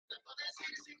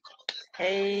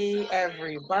Hey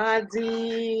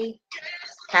everybody,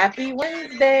 happy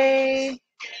Wednesday.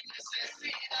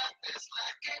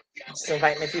 Just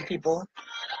inviting a few people.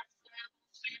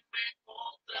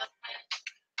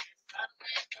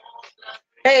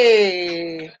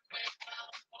 Hey,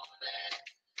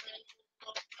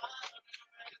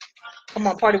 come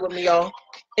on, party with me, y'all.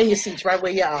 In your seats, right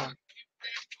where you are.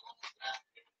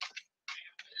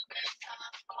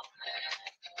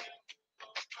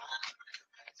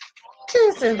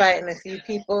 Just inviting a few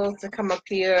people to come up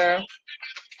here.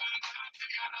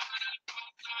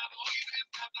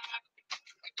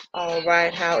 All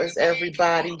right, how is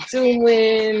everybody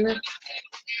doing?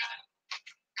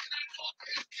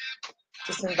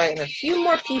 Just inviting a few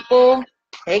more people.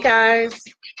 Hey guys,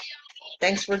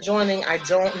 thanks for joining. I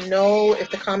don't know if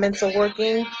the comments are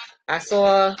working. I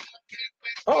saw,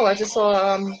 oh, I just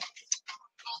saw,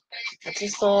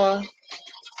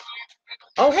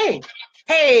 oh, hey,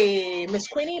 Miss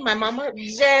Queenie, my mama,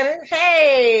 Janet,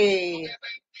 hey,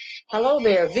 hello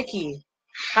there, Vicky.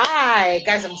 Hi,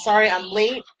 guys, I'm sorry I'm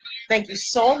late. Thank you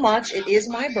so much. It is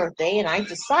my birthday, and I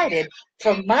decided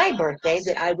for my birthday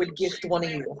that I would gift one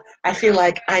of you. I feel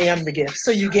like I am the gift,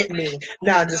 so you get me.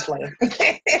 No, I'm just playing.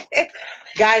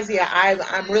 Guys, yeah,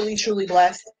 I'm really, truly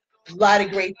blessed. A lot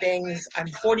of great things. I'm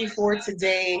 44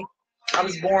 today. I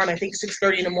was born, I think,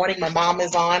 6:30 in the morning. My mom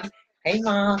is on. Hey,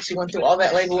 Mom. She went through all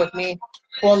that labor with me.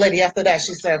 Poor lady, after that,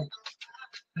 she said,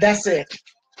 that's it.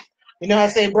 You know how I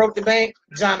say broke the bank?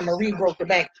 John Marie broke the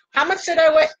bank. How much did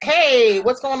I weigh? Hey,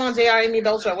 what's going on, JR? Amy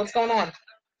Belcher? What's going on?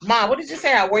 Ma, what did you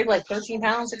say? I weighed like 13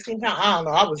 pounds, 16 pounds? I don't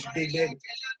know. I was big, big.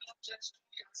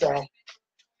 So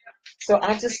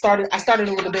I started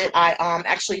a little bit. I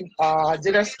actually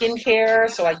did our skincare.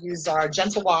 So I used our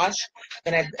Gentle Wash.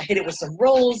 Then I hit it with some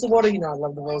rose water. You know I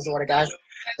love the rose water, guys.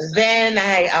 Then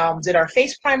I did our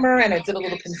face primer and I did a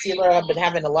little concealer. I've been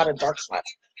having a lot of dark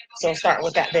spots. So starting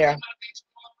with that there.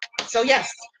 So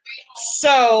yes.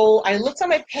 So I looked on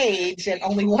my page and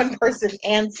only one person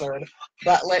answered.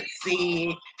 But let's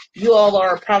see. You all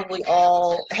are probably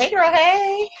all, hey girl,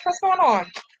 hey, what's going on?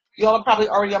 You all are probably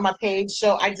already on my page.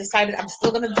 So I decided I'm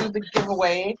still gonna do the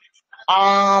giveaway.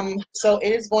 So it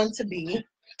is going to be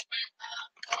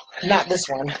not this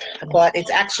one, but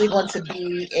it's actually going to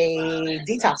be a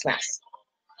detox mask.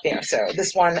 Yeah, so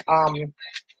this one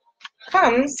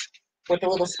comes with a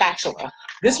little spatula.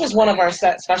 This was one of our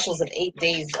set specials of 8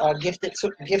 days gifted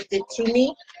to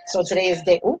me. So today is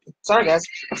day. Ooh, sorry guys.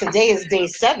 Today is day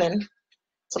 7.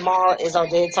 Tomorrow is our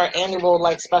day. It's our annual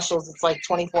like specials. It's like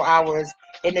 24 hours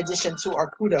in addition to our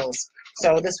kudos.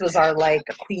 So this was our like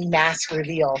queen mask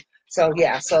reveal. So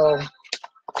yeah. So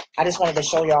I just wanted to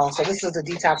show y'all. So this is the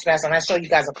detox mask, and I show you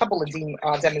guys a couple of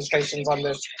demonstrations on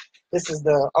this. This is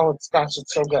the gosh,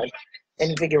 it's so good,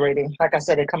 invigorating. Like I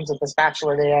said, it comes with the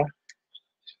spatula there.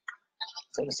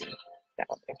 So let's see.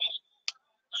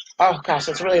 Oh gosh,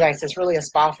 it's really nice. It's really a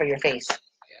spa for your face.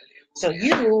 So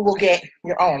you will get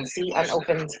your own. See,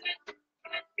 unopened.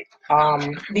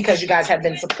 Because you guys have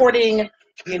been supporting,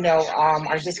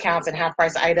 our discounts and half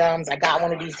price items. I got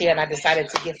one of these here and I decided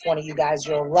to gift one of you guys.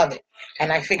 You'll love it.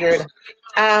 And I figured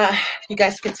you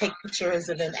guys could take pictures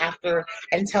and then after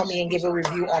and tell me and give a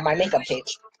review on my makeup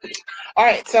page. All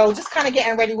right, so just kind of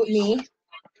getting ready with me.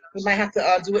 We might have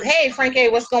to do it. Hey, Frank A,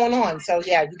 what's going on? So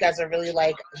yeah, you guys are really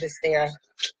like this there.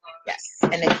 Yes.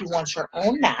 And if you want your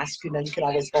own mask, you can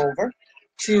always go over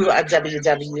to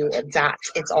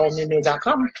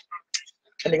www.itsallnewnew.com.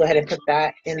 Let me go ahead and put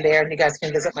that in there and you guys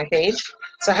can visit my page.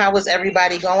 So how is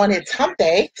everybody going? It's hump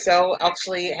day. So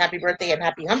actually, happy birthday and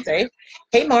happy hump day.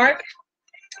 Hey, Mark.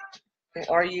 Who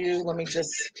are you? Let me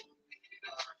just,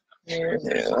 bear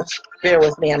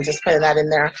with me. I'm just putting that in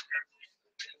there.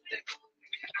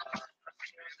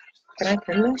 Can I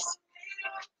pin this?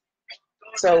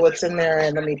 So what's in there?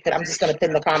 And I'm just going to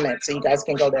pin the comments so you guys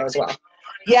can go there as well.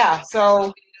 Yeah.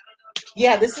 So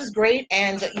yeah, this is great.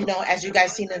 And, as you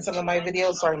guys seen in some of my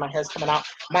videos, sorry, my hair's coming out.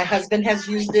 My husband has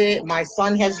used it. My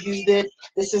son has used it.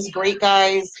 This is great,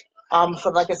 guys.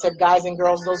 For, like I said, guys and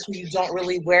girls, those who don't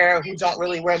really wear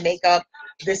makeup,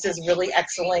 this is really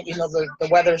excellent. The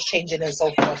weather's changing and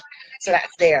so forth. So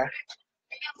that's there.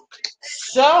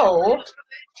 So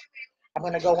I'm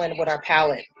going to go in with our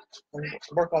palette and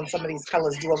work on some of these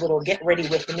colors, do a little get ready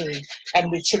with me,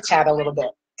 and we chit chat a little bit.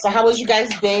 So how was you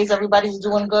guys' days? Everybody's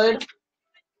doing good?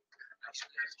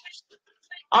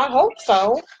 I hope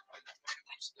so.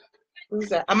 Who's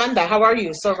that? Amanda, how are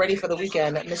you? So ready for the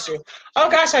weekend. I miss you. Oh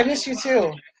gosh, I miss you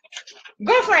too.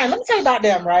 Girlfriend, let me tell you about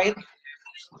them, right?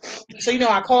 So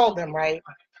I called them, right?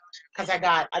 Because I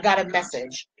got a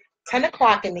message, 10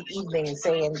 o'clock in the evening,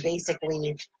 saying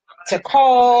basically, to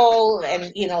call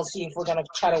and, you know, see if we're going to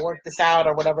try to work this out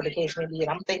or whatever the case may be. And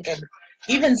I'm thinking,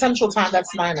 even Central Time,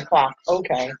 that's 9 o'clock.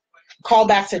 Okay. Call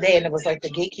back today, and it was like the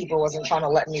gatekeeper wasn't trying to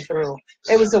let me through.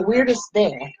 It was the weirdest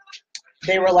thing.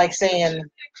 They were like saying,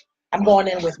 I'm going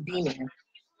in with beaming.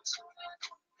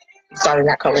 Sorry,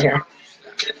 that color here.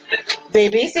 They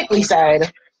basically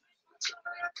said,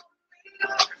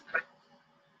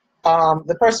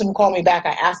 the person who called me back,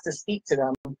 I asked to speak to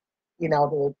them, you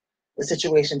know, the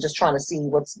situation, just trying to see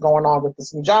what's going on with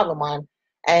this new job of mine.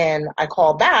 And I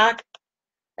called back,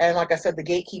 and like I said, the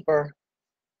gatekeeper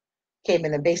came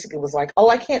in and basically was like, oh,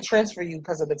 I can't transfer you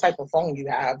because of the type of phone you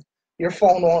have. Your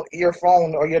phone or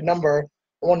your number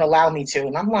won't allow me to.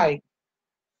 And I'm like,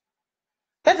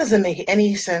 that doesn't make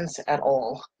any sense at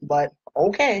all. But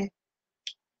okay.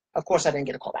 Of course, I didn't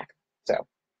get a call back. So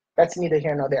that's neither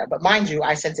here nor there. But mind you,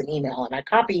 I sent an email and I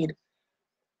copied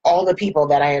all the people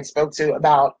that I had spoke to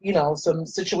about, you know, some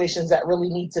situations that really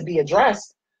need to be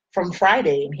addressed from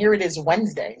Friday. And here it is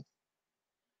Wednesday.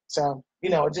 So, you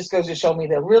know, it just goes to show me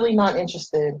they're really not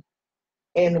interested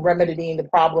in remedying the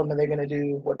problem, and they're going to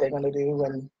do what they're going to do.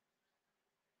 And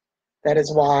that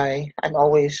is why I'm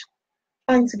always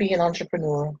trying to be an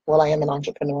entrepreneur. Well, I am an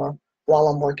entrepreneur while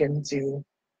I'm working to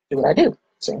do what I do.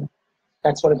 So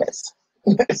that's what it is.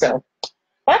 So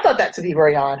I thought that to be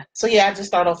very odd. So yeah, I just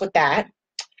start off with that.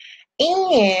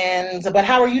 But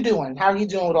how are you doing? How are you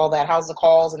doing with all that? How's the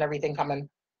calls and everything coming?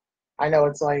 I know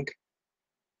it's like,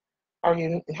 how are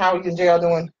you and JL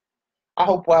doing? I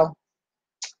hope well.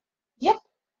 Yep.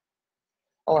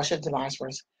 Oh, I should do my eyes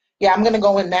first. Yeah, I'm gonna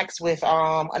go in next with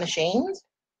Unashamed.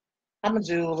 I'm gonna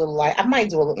do a little light. I might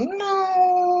do a little.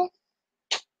 No.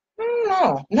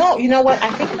 You know what?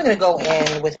 I think I'm gonna go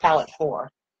in with palette 4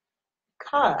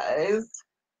 because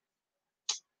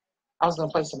I was gonna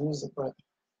play some music, but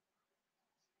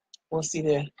we'll see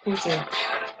there. Who's there?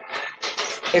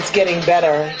 It's getting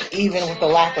better even with the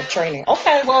lack of training.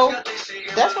 Okay, well,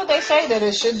 that's what they say, that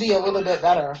it should be a little bit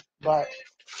better, but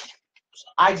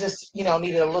I just, you know,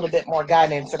 needed a little bit more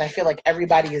guidance, and I feel like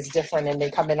everybody is different and they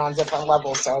come in on different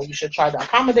levels, so you should try to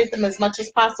accommodate them as much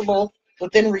as possible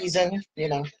within reason, you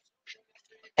know.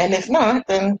 And if not,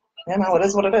 then, you know, it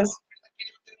is what it is.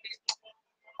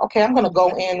 Okay, I'm going to go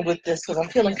in with this because I'm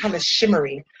feeling kind of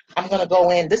shimmery. I'm going to go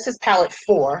in. This is palette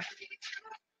 4.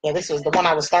 Yeah, this was the one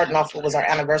I was starting off with, was our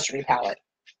anniversary palette.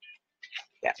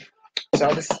 Yeah.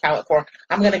 So this is palette 4.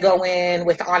 I'm going to go in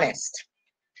with Honest.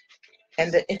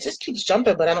 And it just keeps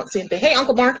jumping, but I don't see anything. Hey,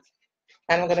 Uncle Mark.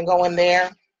 And I'm going to go in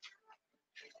there.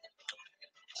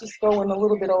 Just go in a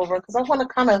little bit over because I want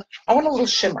a little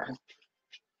shimmer.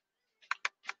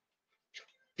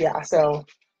 Yeah, so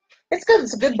it's good.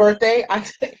 It's a good birthday.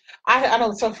 I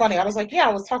know it's so funny. I was like, yeah,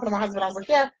 I was talking to my husband. I was like,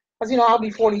 yeah, because, you know, I'll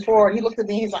be 44. And he looked at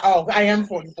me. He's like, oh, I am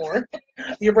 44.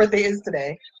 Your birthday is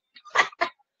today.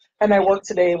 And I worked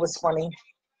today. It was funny.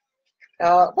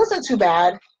 It wasn't too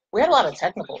bad. We had a lot of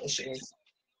technical issues.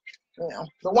 You know,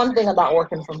 the one thing about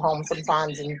working from home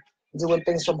sometimes and doing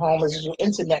things from home is your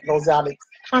internet goes out. It's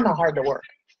kind of hard to work.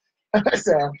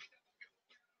 So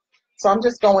I'm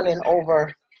just going in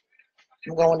over.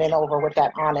 I'm going in over with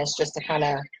that Honest just to kind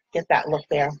of get that look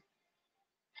there.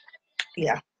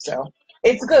 Yeah, so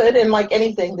it's good. And like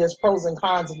anything, there's pros and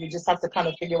cons, and you just have to kind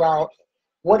of figure out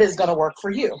what is going to work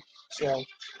for you. So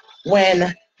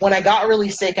when I got really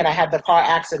sick and I had the car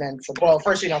accident, well,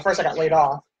 first I got laid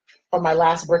off from my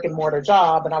last brick and mortar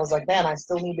job, and I was like, man, I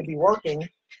still need to be working.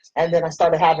 And then I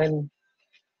started having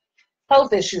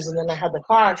health issues, and then I had the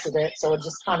car accident, so it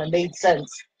just kind of made sense.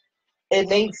 It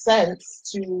made sense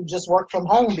to just work from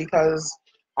home because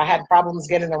I had problems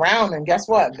getting around, and guess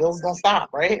what? Bills don't stop,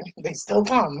 right? They still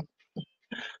come.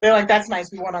 They're like, that's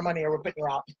nice. We want our money or we're putting you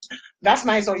out. That's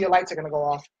nice or your lights are going to go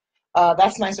off.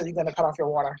 That's nice or you're going to cut off your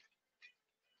water.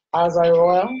 I was like,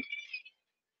 well,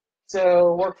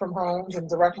 to work from homes and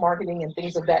direct marketing and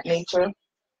things of that nature,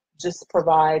 just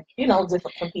provide, you know,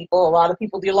 different from people. A lot of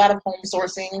people do a lot of home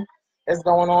sourcing is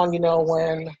going on. You know,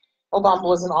 when Obama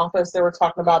was in office, they were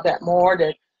talking about that more,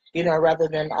 that, you know, rather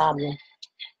than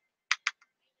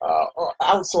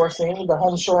outsourcing, the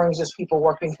home shoring is just people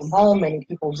working from home. Many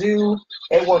people do.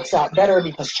 It works out better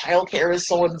because childcare is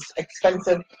so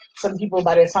expensive. Some people,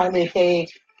 by the time they pay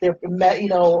their, you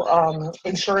know,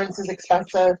 insurance is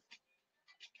expensive.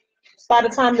 By the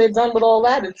time they're done with all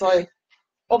that, it's like,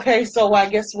 okay, so I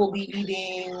guess we'll be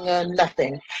eating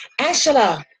nothing.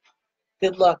 Ashla,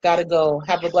 good luck. Gotta go.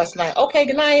 Have a blessed night. Okay,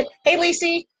 good night. Hey,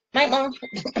 Lacey. Night, Mom.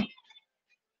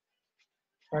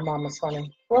 My mom is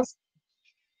funny. Was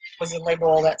in labor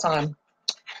all that time.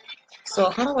 So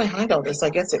how do I hide all this? I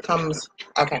guess it comes.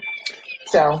 Okay.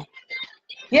 So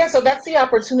Yeah, so that's the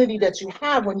opportunity that you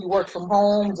have when you work from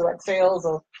home, direct sales,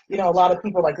 or a lot of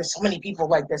people, like there's so many people,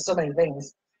 like there's so many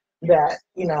things that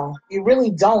you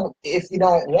really don't, if you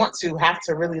don't want to, have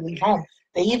to really leave home.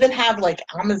 They even have like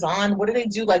Amazon. What do they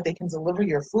do? Like they can deliver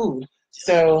your food.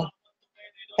 So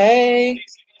hey,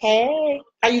 hey,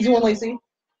 how you doing, Lacey?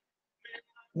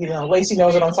 Lacey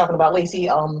knows what I'm talking about. Lacey,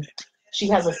 she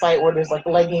has a site where there's like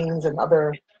leggings and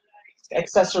other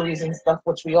accessories and stuff,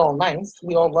 which we all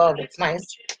love. It's nice.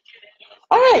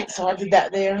 All right, so I did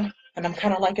that there, and I'm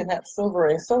kind of liking that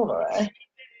silvery silver.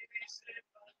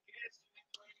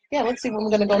 Yeah, let's see where I'm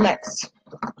gonna go next.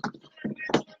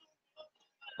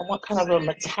 I want kind of a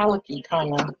metallic-y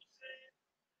kind of.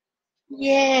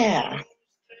 Yeah.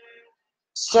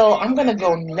 So I'm gonna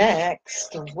go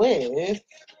next with.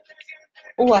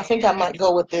 Oh, I think I might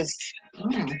go with this.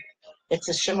 It's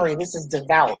a shimmery. This is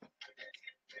Devout.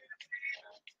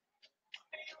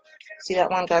 See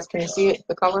that one, guys? Can you see it?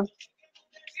 The color?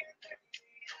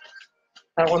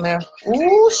 That one there.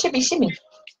 Ooh, shimmy, shimmy.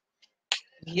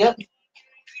 Yep.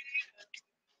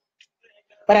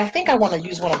 But I think I want to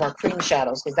use one of our cream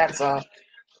shadows because that's I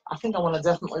think I want to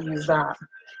definitely use that.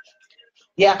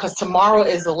 Yeah, because tomorrow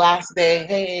is the last day.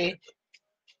 Hey,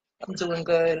 I'm doing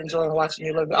good, enjoying watching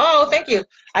you live. Oh, thank you.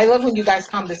 I love when you guys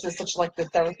come. This is such like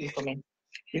good therapy for me.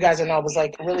 You guys are now was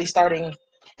like really starting.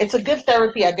 It's a good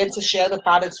therapy. I get to share the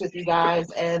products with you guys,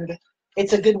 and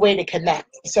it's a good way to connect.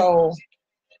 So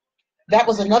that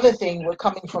was another thing with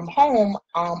coming from home.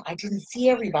 I didn't see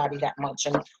everybody that much,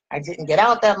 and I didn't get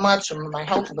out that much, and my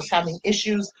health was having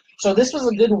issues. So this was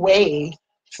a good way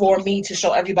for me to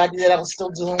show everybody that I was still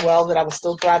doing well, that I was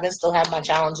still thriving, still have my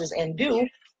challenges and do.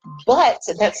 But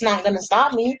that's not going to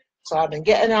stop me. So I've been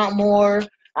getting out more.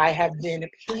 I have been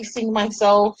pacing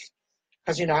myself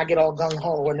because, I get all gung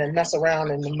ho and then mess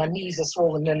around and my knees are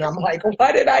swollen. And I'm like,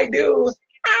 what did I do?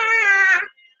 Ah!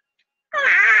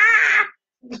 Ah!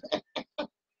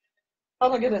 Oh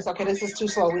my goodness. Okay, this is too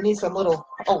slow. We need some little,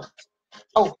 oh,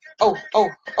 oh, oh, oh,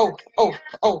 oh, oh,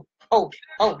 oh, oh,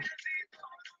 oh.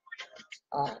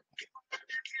 Uh,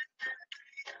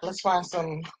 let's find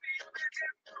some,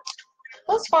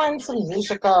 let's find some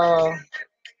music. I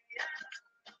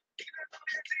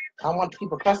want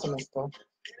people customers though.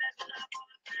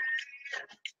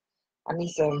 I need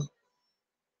some,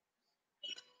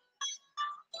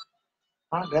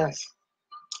 I guess.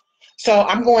 So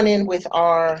I'm going in with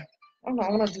our, I don't know,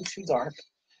 I want to do too dark.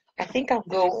 I think I'll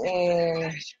go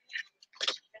in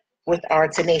with our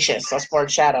Tenacious, our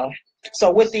Sport Shadow.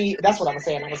 So that's what I was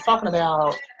saying. I was talking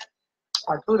about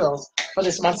our kudos for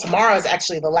this month. Tomorrow is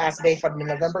actually the last day for the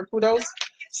November kudos.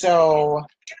 So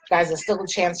guys, there's still a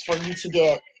chance for you to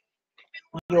get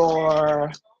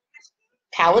your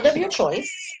palette of your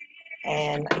choice.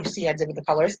 And you see I did with the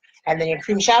colors. And then your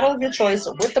cream shadow of your choice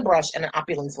with the brush and an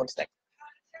opulence lipstick.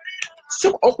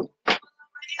 So,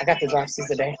 I got the dropsies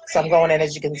today. So I'm going in,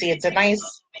 as you can see, it's a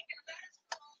nice.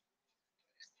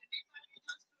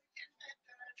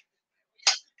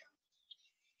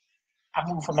 I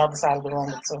moved from the other side of the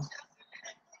room, so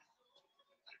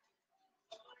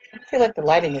I feel like the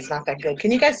lighting is not that good.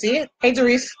 Can you guys see it? Hey,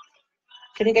 Doris.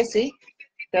 Can you guys see?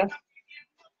 Yeah.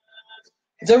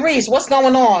 Doris, what's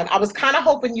going on? I was kind of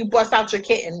hoping you bust out your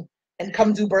kitten and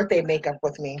come do birthday makeup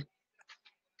with me.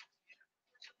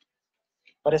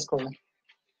 But it's cool.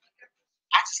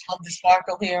 I just love the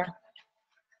sparkle here.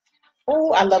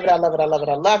 Oh, I love it. I love it. I love it.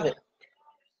 I love it.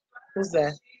 Who's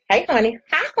that? Hey, honey.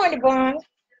 Hi, honey bun.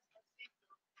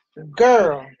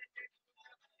 Girl,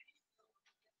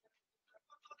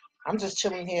 I'm just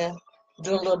chilling here,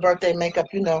 doing a little birthday makeup,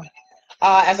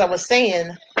 As I was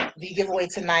saying, the giveaway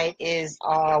tonight is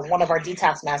one of our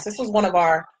detox masks. This was one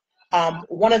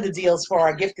of the deals for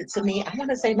our gifted to me. I want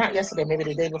to say not yesterday, maybe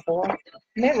the day before.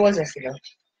 Maybe it was yesterday.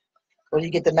 Where you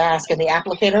get the mask and the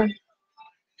applicator.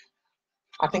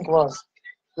 I think it was.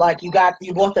 Like you bought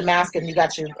the mask and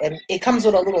and it comes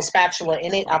with a little spatula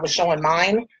in it. I was showing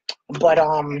mine, but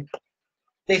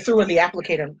they threw in the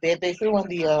applicator. They threw in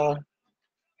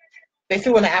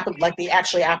like the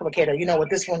actually applicator. With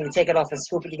this one, you take it off and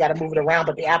scoop it. You got to move it around,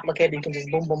 but the applicator, you can just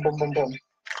boom, boom, boom, boom, boom.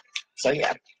 So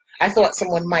yeah, I thought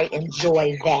someone might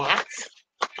enjoy that.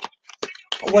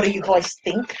 What do you guys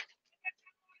think?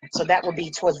 So that will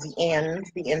be towards the end,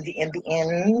 the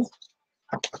end.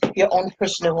 Your own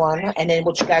personal one, and then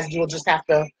what you guys do will just have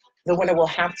to. The winner will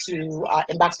have to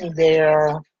inbox me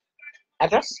their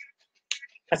address.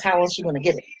 That's how else you're gonna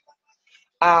get it.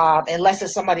 Unless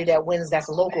it's somebody that wins that's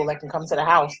local that can come to the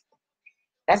house.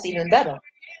 That's even better.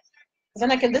 Because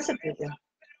then I can visit with you.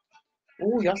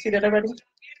 Ooh, y'all see that already?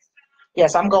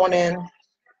 Yes, I'm going in.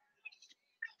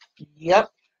 Yep.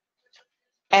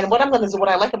 And what I'm going to do, what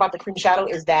I like about the cream shadow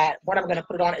is that when I'm going to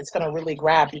put it on, it's going to really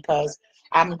grab because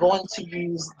I'm going to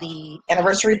use the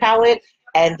anniversary palette,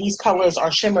 and these colors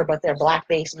are shimmer, but they're black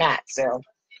base matte. So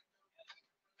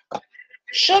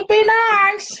should be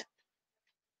nice.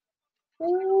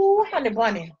 Ooh, honey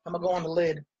bunny. I'm going to go on the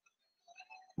lid. I'm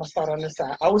going to start on this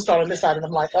side. I always start on this side, and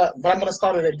I'm like, but I'm going to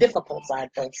start on the difficult side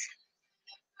first.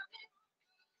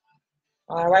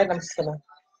 All right, I'm just going to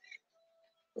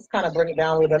just kind of bring it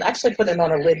down a little bit. I'm actually putting it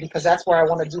on a lid because that's where I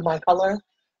want to do my color.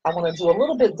 I want to do a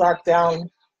little bit dark down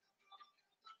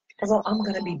because I'm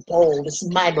going to be bold. It's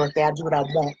my birthday. I do what I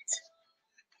want.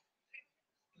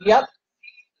 Yep.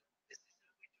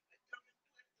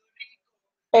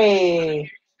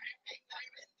 Hey,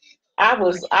 I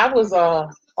was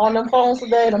on them phones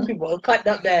today. Them people were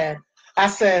cutting up bad. I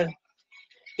said,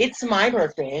 it's my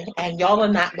birthday, and y'all are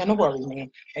not gonna worry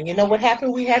me. And you know what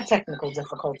happened? We had technical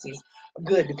difficulties.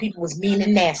 Good. The people was mean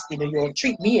and nasty. You'll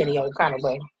treat me any old kind of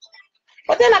way.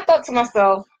 But then I thought to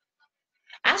myself,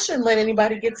 I shouldn't let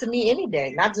anybody get to me any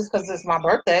day, not just because it's my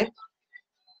birthday.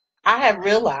 I have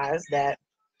realized that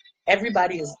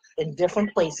everybody is in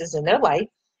different places in their life,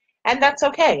 and that's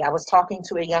okay. I was talking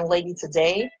to a young lady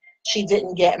today. She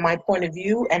didn't get my point of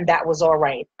view, and that was all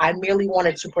right. I merely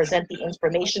wanted to present the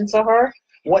information to her.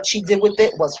 What she did with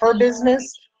it was her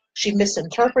business. She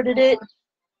misinterpreted it,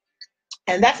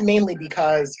 and that's mainly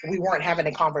because we weren't having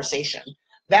a conversation.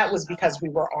 That was because we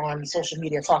were on social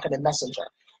media talking in Messenger.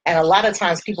 And a lot of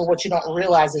times people, what you don't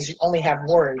realize is you only have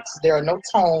words. There are no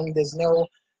tone.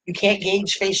 You can't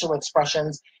gauge facial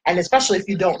expressions. And especially if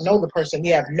you don't know the person,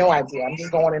 you have no idea. I'm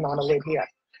just going in on a lid here.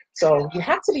 So you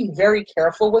have to be very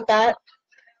careful with that.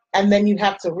 And then you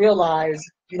have to realize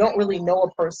you don't really know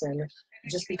a person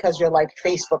just because you're like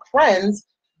Facebook friends.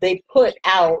 They put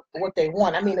out what they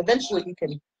want. I mean, eventually you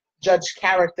can judge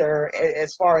character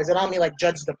as far as, and I don't mean like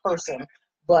judge the person,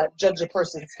 but judge a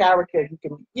person's character.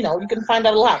 You can find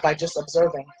out a lot by just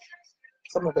observing.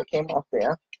 Some of it came off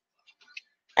there.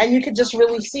 And you could just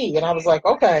really see. And I was like,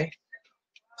 okay.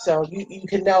 So you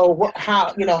can know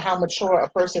how mature a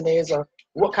person is or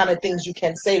what kind of things you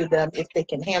can say to them if they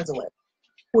can handle it.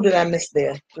 Who did I miss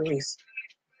there? Greece.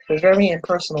 They're very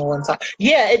impersonal and stuff.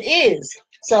 Yeah, it is.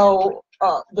 So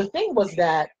the thing was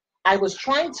that I was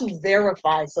trying to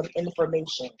verify some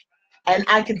information, and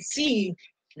I could see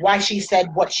why she said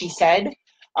what she said.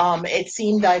 It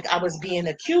seemed like I was being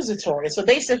accusatory. So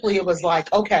basically, it was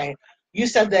like, okay, you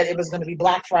said that it was going to be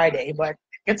Black Friday, but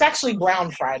it's actually Brown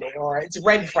Friday or it's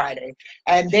Red Friday.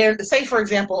 And there, say for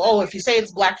example, oh, if you say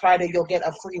it's Black Friday, you'll get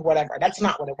a free whatever. That's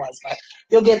not what it was, but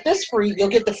you'll get this free. You'll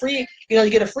get the free. You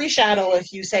get a free shadow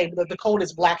if you say the code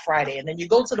is Black Friday, and then you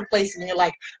go to the place and you're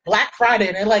like Black Friday,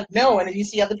 and they're like no, and then you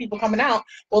see other people coming out.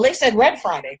 Well, they said Red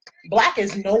Friday. Black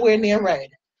is nowhere near red,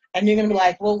 and you're gonna be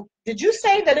like, well, did you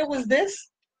say that it was this?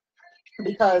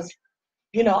 Because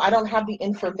I don't have the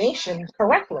information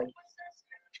correctly.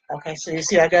 Okay, so you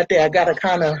see, I got a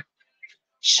kind of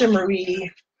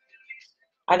shimmery,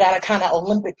 I got a kind of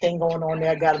Olympic thing going on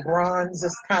there. I got a bronze,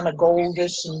 this kind of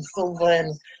goldish and silver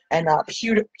and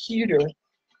pewter.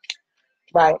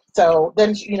 Right. So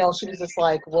then, she was just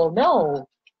like, well, no.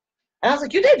 And I was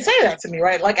like, you didn't say that to me,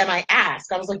 right? Like, and I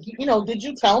asked, I was like, did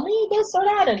you tell me this or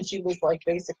that? And she was like,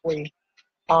 basically,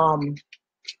 um,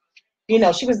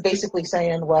 she was basically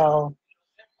saying, well,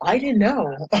 I didn't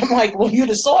know. I'm like, well, you're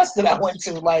the source that I went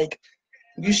to. Like,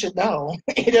 you should know.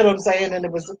 You know what I'm saying? And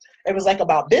it was like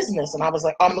about business. And I was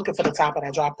like, I'm looking for the top, and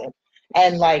I dropped it.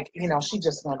 And like, she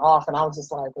just went off, and I was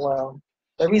just like, well,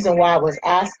 the reason why I was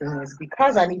asking is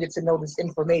because I needed to know this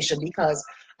information, because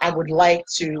I would like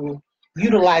to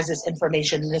utilize this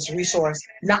information and this resource,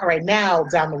 not right now,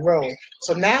 down the road.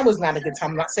 So now is not a good time.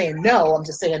 I'm not saying no, I'm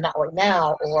just saying not right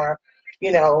now, or,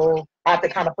 I have to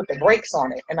kind of put the brakes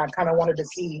on it. And I kind of wanted to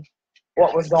see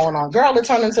what was going on. Girl, it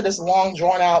turned into this long,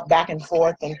 drawn out back and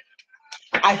forth. And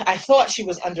I thought she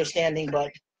was understanding,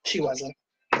 but she wasn't.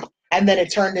 And then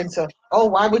it turned into, oh,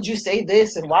 why would you say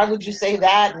this? And why would you say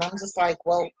that? And I'm just like,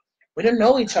 well, we didn't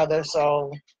know each other.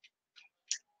 So,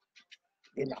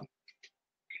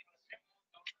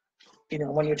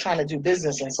 when you're trying to do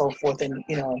business and so forth, and,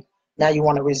 now you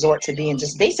want to resort to being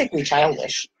just basically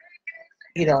childish,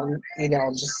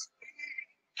 just,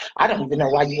 I don't even know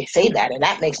why you would say that. And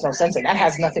that makes no sense. And that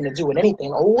has nothing to do with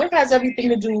anything. Oh, it has everything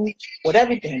to do with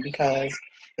everything, because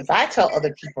if I tell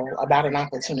other people about an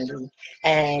opportunity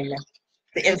and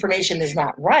the information is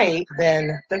not right,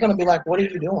 then they're going to be like, what are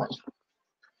you doing?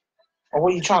 Or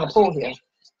what are you trying to pull here?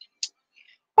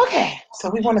 Okay,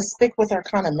 so we want to stick with our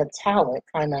kind of metallic,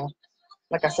 kind of,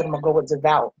 like I said, I'm going to go with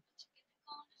devout,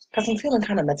 because I'm feeling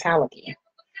kind of metallic-y.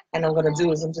 And what I'm going to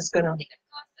do is I'm just going to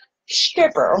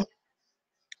stripper.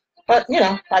 But, you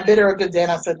know, I bid her a good day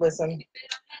and I said, listen,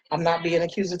 I'm not being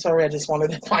accusatory. I just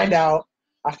wanted to find out.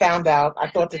 I found out. I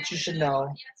thought that you should know.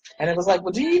 And it was like,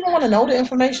 well, do you even want to know the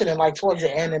information? And like towards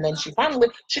the end, and then she finally,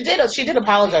 she did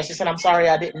apologize. She said, I'm sorry,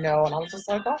 I didn't know. And I was just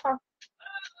like, okay.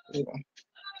 You know.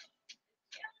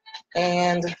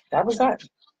 And that was that.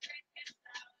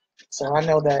 So I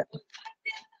know that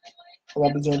I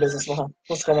won't be doing business with her.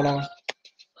 What's going on?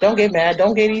 Don't get mad.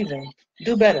 Don't get even.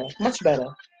 Do better. Much better.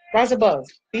 Rise above.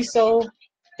 Be so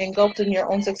engulfed in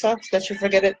your own success that you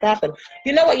forget it happened.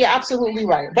 You know what? You're absolutely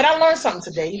right. But I learned something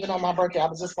today. Even on my birthday, I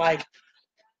was just like,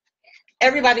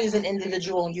 everybody's an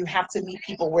individual and you have to meet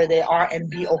people where they are and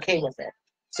be okay with it.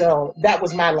 So that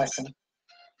was my lesson.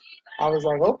 I was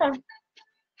like, okay.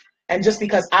 And just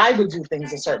because I would do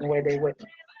things a certain way, they wouldn't.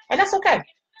 And that's okay.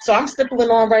 So I'm stippling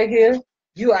on right here.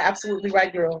 You are absolutely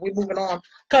right, girl. We're moving on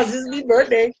because it's my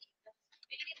birthday.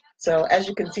 So as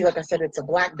you can see, like I said, it's a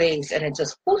black base and it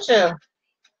just whoosha.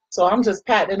 So I'm just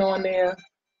patting it on there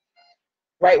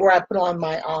right where I put on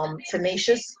my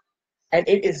Tenacious, and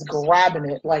it is grabbing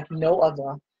it like no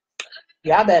other.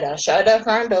 Y'all better shut the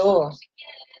front door.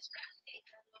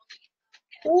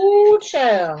 Ooh,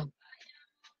 child.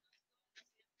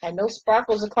 And no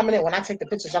sparkles are coming in. When I take the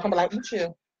pictures, I'm gonna be like, ooh,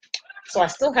 chill. So I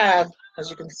still have, as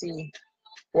you can see,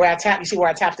 where I tap. You see where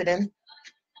I tapped it in?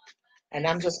 And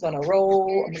I'm just gonna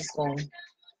roll. I'm just going.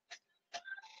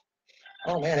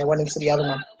 Oh man, it went into the other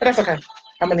one, but that's okay.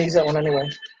 I'm gonna use that one anyway.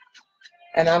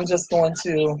 And I'm just going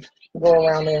to go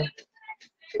around there.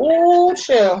 Ooh,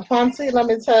 chill, Hunty. Let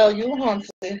me tell you,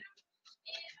 Hunty.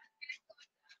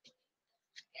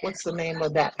 What's the name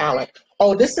of that palette?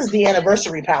 Oh, this is the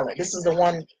anniversary palette. This is the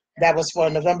one that was for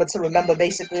November to Remember,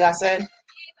 basically, I said.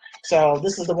 So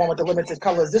this is the one with the limited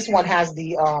colors. This one has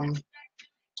the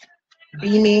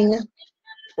Beaming,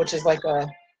 which is like a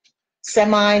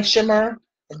semi-shimmer.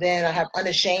 And then I have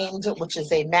Unashamed, which is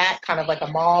a matte, kind of like a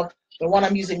mauve. The one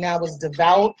I'm using now is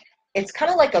Devout. It's kind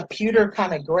of like a pewter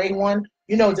kind of gray one.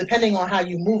 You know, depending on how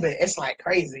you move it, it's like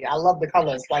crazy. I love the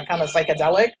colors, like kind of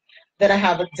psychedelic. Then I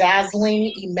have a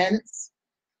Dazzling, Immense,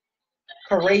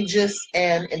 Courageous,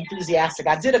 and Enthusiastic.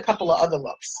 I did a couple of other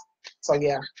looks. So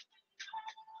yeah.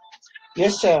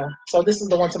 Yes, sir. So this is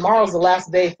the one. Tomorrow's the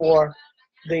last day for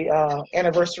the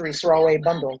anniversary Soiree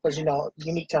bundle, because you know,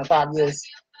 Unique turned 5 years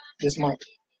this month,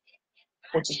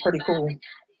 which is pretty cool.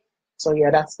 So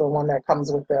yeah, that's the one that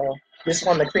comes with this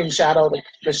one, the cream shadow,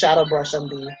 the shadow brush, and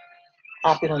the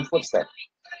opulent lipstick.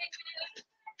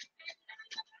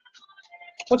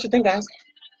 What you think, guys?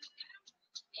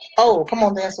 Oh, come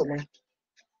on, dance with me.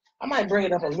 I might bring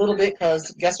it up a little bit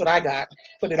because guess what I got?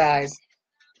 Hooded eyes.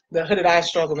 The hooded eyes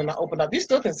struggle when I open up. You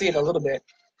still can see it a little bit.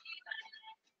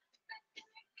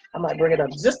 I might bring it up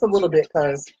just a little bit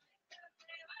because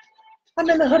I'm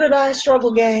in the hooded eyes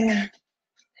struggle gang.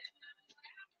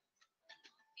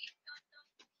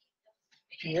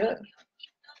 Yeah.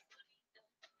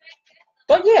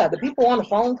 But yeah, the people on the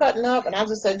phone cutting up, and I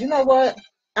just said, you know what?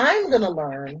 I'm gonna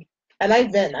learn. And I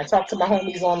vent. I talk to my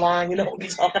homies online, you know, we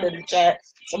talking in the chat.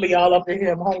 Some of y'all up in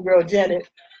here, my homegirl Janet,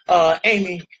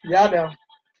 Amy, y'all know.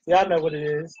 Y'all know what it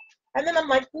is. And then I'm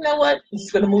like, you know what? I'm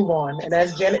just gonna move on. And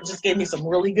as Janet just gave me some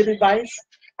really good advice,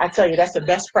 I tell you, that's the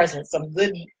best present. Some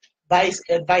good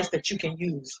advice that you can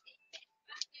use.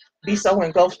 Be so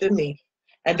engulfed in me.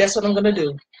 And that's what I'm gonna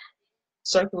do.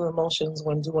 Circular emotions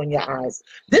when doing your eyes.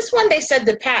 This one they said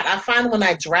to pat. I find when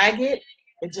I drag it,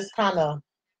 it just kind of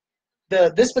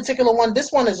this particular one.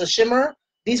 This one is a shimmer.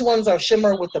 These ones are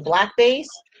shimmer with the black base,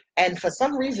 and for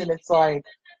some reason it's like,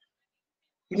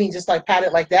 you mean just like pat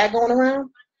it like that going around?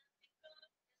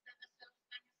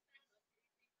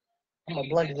 I'm gonna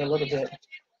blend it a little bit.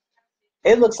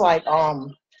 It looks like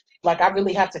I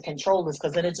really have to control this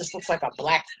because then it just looks like a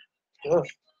black. Ugh.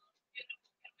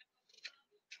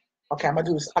 Okay, I'm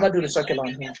gonna do the circular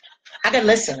on here. I can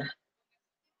listen.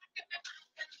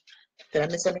 Did I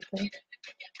miss anything?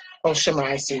 Oh, shimmer,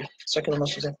 I see. Circular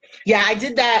motions. Yeah, I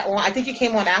did that. Well, I think it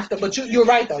came on after, but you're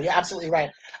right, though. You're absolutely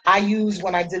right. I used,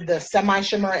 when I did the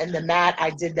semi-shimmer and the matte, I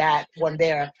did that one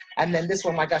there. And then this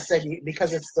one, like I said,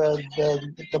 because it's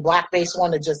the black base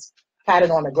one, it just pat it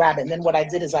on to grab it. And then what I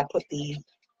did is I put I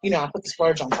put the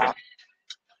splurge on top.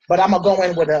 But I'm going to go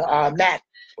in with a matte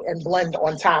and blend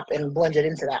on top and blend it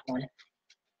into that one.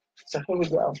 So here we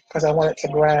go, because I want it to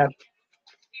grab.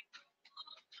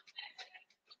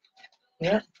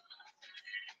 Yeah.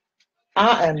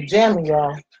 I am jamming,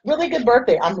 y'all. Really good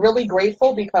birthday. I'm really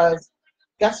grateful because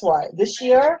guess what? This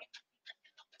year,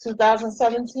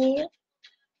 2017,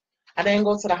 I didn't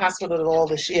go to the hospital at all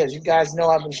this year. As you guys know,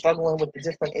 I've been struggling with the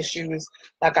different issues.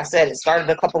 Like I said, it started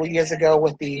a couple of years ago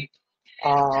with the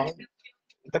um,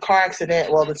 the car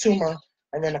accident, well, the tumor,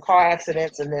 and then the car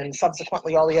accidents, and then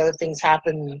subsequently all the other things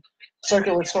happen,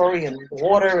 circulatory and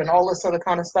water and all this other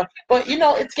kind of stuff. But you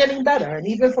know, it's getting better. And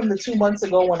even from the 2 months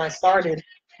ago when I started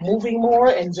moving more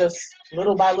and just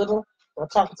little by little, I was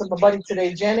talking to my buddy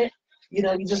today, Janet, you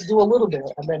know, you just do a little bit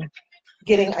and then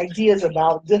getting ideas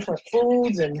about different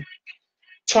foods and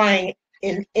trying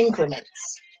in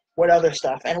increments with other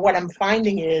stuff. And what I'm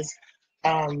finding is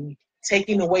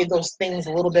taking away those things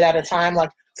a little bit at a time.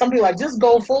 Like some people like just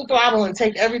go full throttle and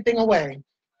take everything away.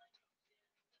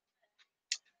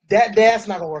 That's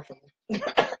not gonna work for me.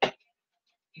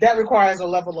 That requires a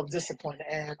level of discipline,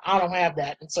 and I don't have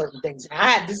that in certain things.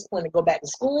 I had discipline to go back to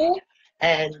school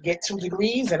and get 2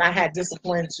 degrees, and I had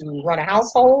discipline to run a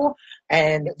household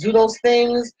and do those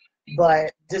things,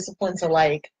 but discipline to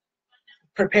like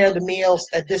prepare the meals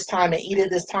at this time and eat at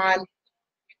this time,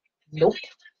 nope.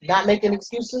 Not making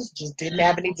excuses, just didn't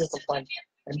have any discipline,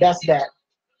 and that's that.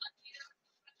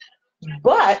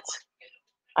 But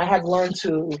I have learned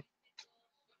to,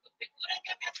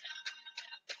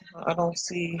 I don't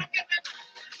see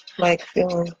like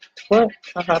feeling, what?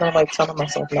 I don't like telling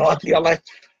myself no. I feel like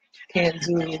can't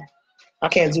do, I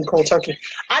can't do cold turkey.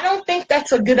 I don't think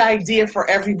that's a good idea for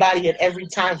everybody at every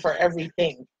time for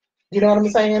everything. You know what I'm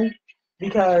saying?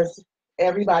 Because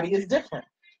everybody is different.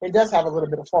 It does have a little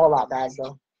bit of fallout, guys,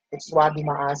 though, which is why I do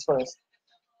my eyes first.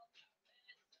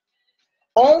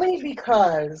 Only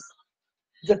because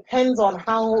depends on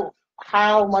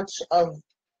how much of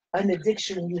an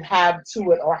addiction you have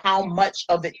to it or how much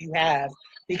of it you have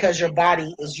because your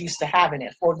body is used to having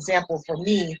it. For example, for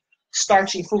me,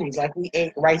 starchy foods, like we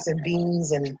ate rice and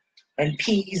beans and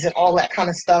peas and all that kind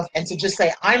of stuff, and to just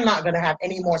say I'm not going to have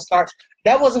any more starch,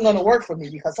 that wasn't going to work for me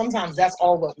because sometimes that's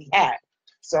all that we had.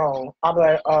 So I'm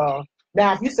like,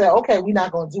 now if you say, okay, we're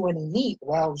not going to do any meat,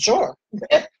 well, sure.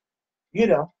 You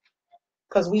know,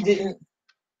 because we didn't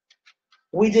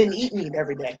eat meat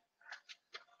every day.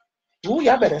 Ooh,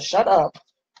 y'all better shut up.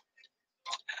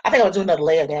 I think I'll do another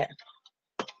layer of that.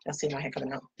 I see my hair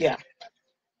coming out. Yeah.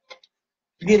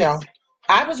 You know,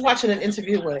 I was watching an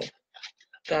interview with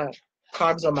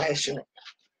carbs on my issue.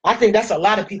 I think that's a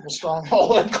lot of people's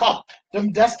stronghold.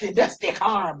 Them dusty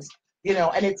carbs. You know,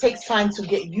 and it takes time to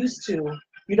get used to.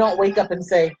 You don't wake up and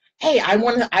say, "Hey, I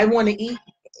want to eat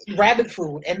rabbit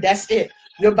food," and that's it.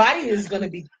 Your body is going to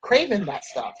be craving that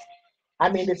stuff. I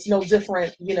mean, it's no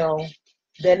different, you know,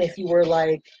 than if you were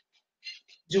like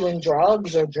doing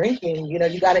drugs or drinking. You know,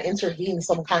 you got to intervene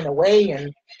some kind of way.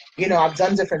 And you know, I've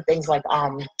done different things like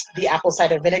the apple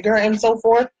cider vinegar and so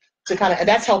forth to kind of, and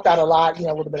that's helped out a lot. You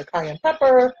know, a little bit of cayenne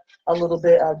pepper, a little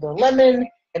bit of the lemon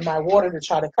in my water to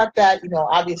try to cut that. You know,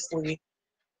 obviously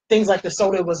things like the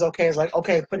soda was okay. It's like,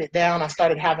 okay, put it down. I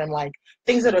started having like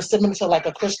things that are similar to like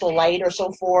a Crystal Light or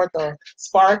so forth, or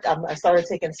Spark. I started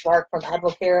taking Spark from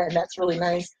Advocare, and that's really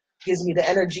nice. Gives me the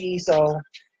energy. So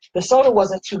the soda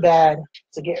wasn't too bad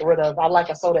to get rid of. I like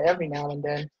a soda every now and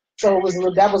then. So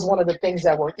that was one of the things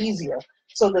that were easier.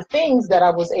 So the things that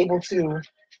I was able to,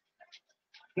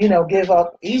 you know, give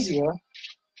up easier,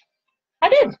 I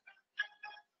did.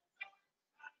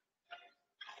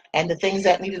 And the things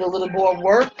that needed a little more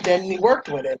work, then we worked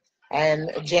with it.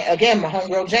 And again, my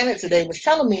homegirl Janet today was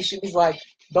telling me, she was like,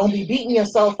 don't be beating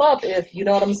yourself up if, you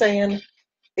know what I'm saying,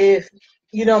 if,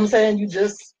 you know what I'm saying, you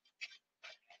just,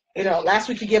 you know, last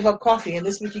week you gave up coffee and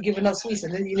this week you're giving up sweets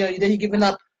and then, you know, then you're giving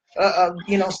up,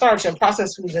 you know, starch and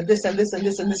processed foods and this and this and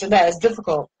this and this and that. It's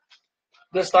difficult.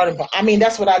 Good starting point. I mean,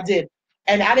 that's what I did.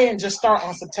 And I didn't just start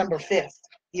on September 5th.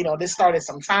 You know, this started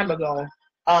some time ago.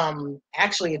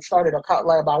 Actually, it started about,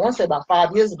 I want to say about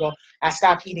 5 years ago. I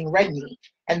stopped eating red meat.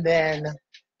 And then,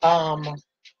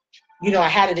 you know, I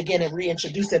had it again and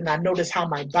reintroduced it, and I noticed how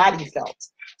my body felt.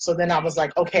 So then I was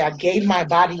like, okay, I gave my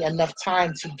body enough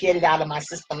time to get it out of my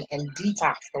system and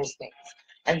detox those things.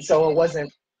 And so it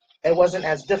wasn't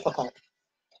as difficult.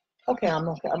 Okay, I'm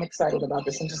excited about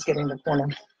this. I'm just getting the corner.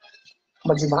 I'm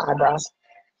gonna do my eyebrows.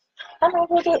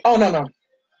 Oh no.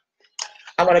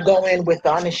 I'm gonna go in with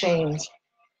the unashamed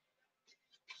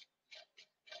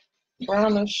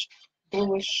brownish,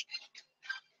 bluish.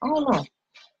 I don't know.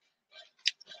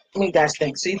 What do you guys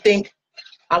think? So you think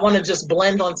I want to just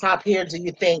blend on top here? Do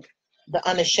you think the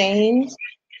unashamed,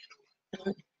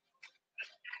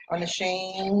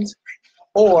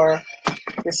 or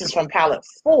this is from palette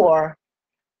 4,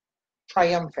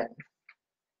 triumphant?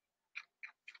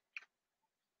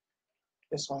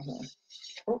 This one here.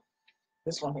 Oh,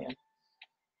 this one here.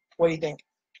 What do you think?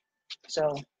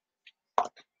 So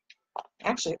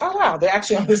actually, oh wow, they're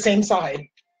actually on the same side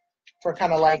for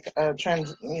kind of like a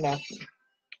transition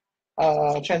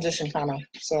kind of.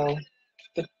 So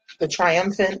The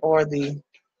Triumphant or the,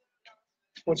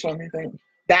 which one do you think?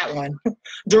 That one.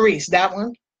 Doris, that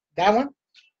one? That one?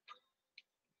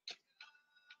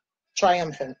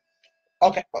 Triumphant.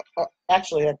 Okay.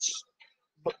 Actually, that's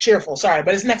Cheerful. Sorry,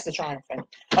 but it's next to Triumphant.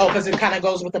 Oh, because it kind of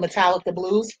goes with the metallic, the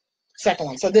blues. Second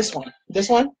one. So this one. This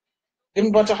one? Give me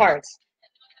a bunch of hearts.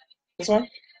 This one?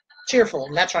 Cheerful,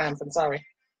 not Triumphant. Sorry.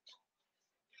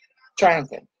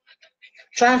 Triumphant.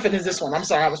 Triumphant is this one. I'm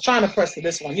sorry. I was trying to press to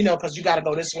this one, you know, because you got to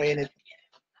go this way. And it.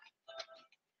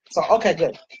 So, okay,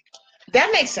 good.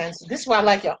 That makes sense. This is why I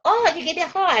like you. Oh, you get it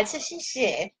hard. So she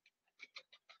said.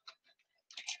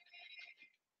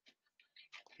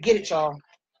 Get it, y'all.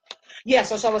 Yeah,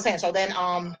 so I was saying. So then,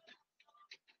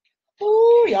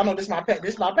 ooh, y'all know this my pet.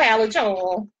 This my palette,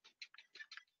 y'all.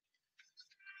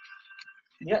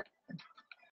 Yep.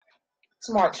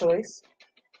 Smart choice.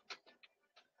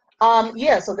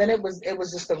 Yeah, so then it was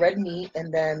just the red meat,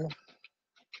 and then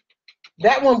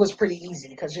that one was pretty easy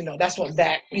because you know that's what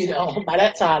that you know by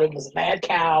that time it was Mad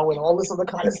Cow and all this other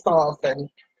kind of stuff and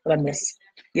what I miss.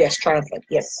 Yes, Triumphant.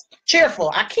 Yes,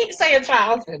 Cheerful. I keep saying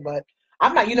Triumphant, but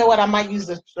I might. You know what? I might use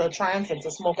the Triumphant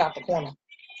to smoke out the corner.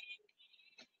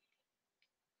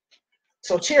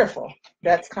 So Cheerful.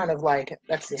 That's kind of like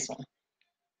that's this one.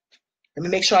 Let me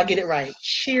make sure I get it right.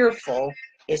 Cheerful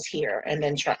is here, and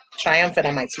then Triumphant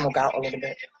I might smoke out a little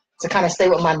bit to kind of stay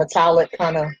with my metallic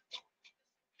kind of.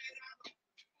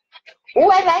 Oh,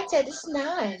 I liked it. It's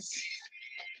nice.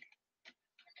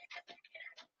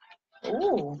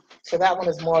 Ooh, so that one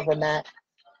is more of a matte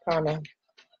kind of.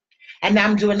 And now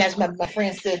I'm doing as my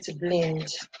friend said to blend,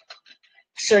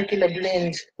 circular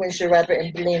blend, windshield wrapper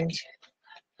and blend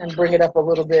and bring it up a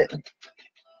little bit.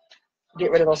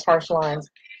 Get rid of those harsh lines.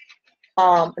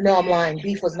 No, I'm lying.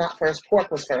 Beef was not first. Pork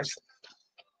was first.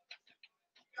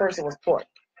 First it was pork.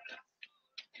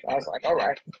 I was like, all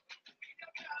right.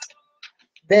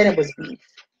 Then it was beef.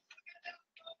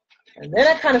 And then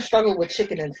I kind of struggled with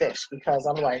chicken and fish because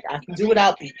I'm like, I can do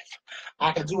without beef.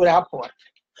 I can do without pork.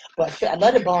 But I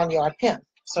let it barnyard pimp.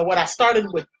 So when I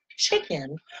started with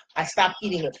chicken, I stopped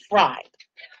eating it fried.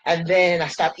 And then I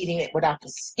stopped eating it without the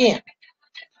skin.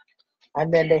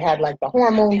 And then they had like the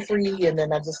hormone free. And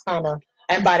then I just kind of,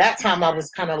 and by that time I was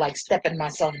kind of like stepping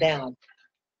myself down.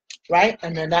 Right?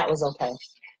 And then that was okay.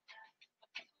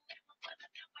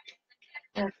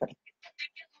 Okay.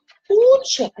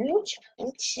 Ooh-cha, ooh-cha,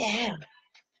 ooh-cha.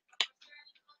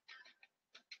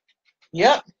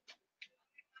 Yep.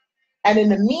 And in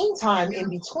the meantime, in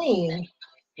between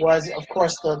was, of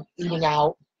course, the eating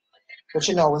out, which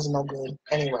you know was no good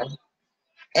anyway.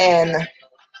 And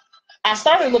I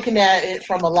started looking at it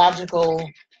from a logical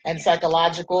and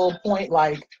psychological point,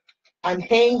 like I'm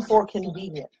paying for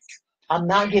convenience. I'm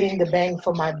not getting the bang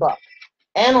for my buck.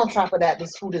 And on top of that,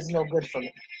 this food is no good for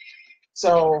me.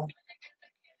 So,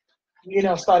 you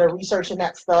know, started researching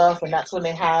that stuff, and that's when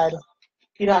they had,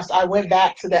 you know, I went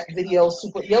back to that video.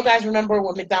 You guys remember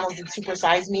when McDonald's did Super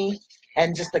Size Me,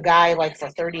 and just the guy like for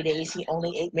 30 days he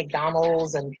only ate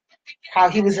McDonald's, and how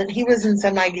he was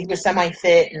semi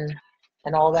fit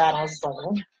and all that. I was just like,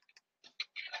 oh,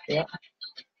 yeah.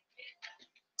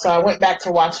 So I went back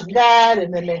to watching that,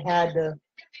 and then they had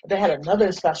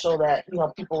another special that you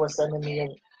know people were sending me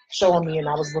and showing me, and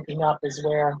I was looking up is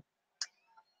where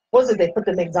was it they put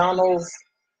the McDonald's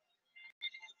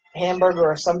hamburger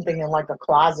or something in like a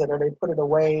closet, or they put it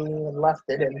away and left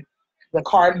it, and the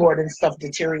cardboard and stuff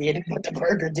deteriorated, but the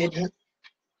burger didn't.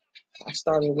 I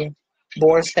started with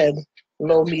boar's head,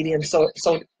 low medium, so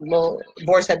low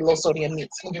boar's head, low sodium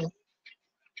meats. Mm-hmm.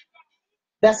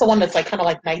 That's the one that's like kind of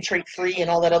like nitrate free and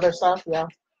all that other stuff. Yeah,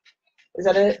 is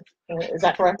that it? Is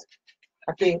that correct?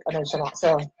 I think I know not.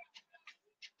 So,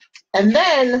 and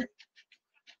then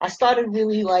I started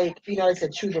really like, you know, I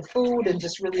said chew the food and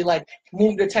just really like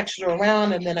move the texture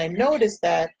around. And then I noticed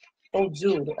that, oh,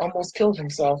 dude almost killed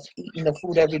himself eating the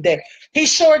food every day. He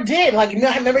sure did. Like, you know,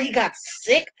 I remember he got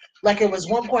sick. Like, it was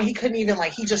one point he couldn't even,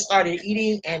 like, he just started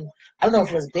eating. And I don't know if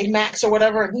it was Big Macs or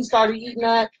whatever. And he started eating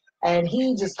that. And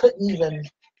he just couldn't even,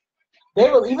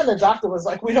 even the doctor was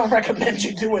like, we don't recommend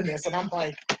you doing this. And I'm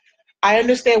like, I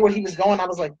understand where he was going. I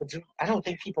was like, but dude, I don't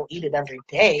think people eat it every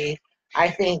day. I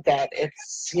think that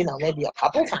it's, you know, maybe a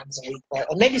couple times a week, or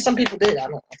maybe some people did. I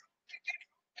don't know.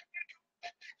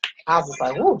 I was just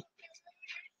like, ooh.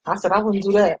 I said I wouldn't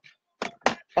do that.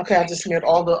 Okay, I just smeared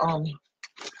all the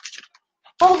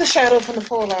shadow from the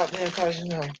fall out there because you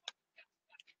know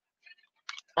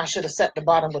I should have set the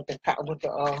bottom with the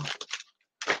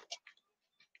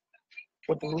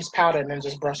loose powder and then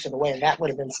just brushed it away. That would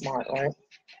have been smart, right?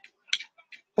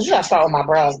 Cause you gotta start with my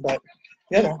brows, but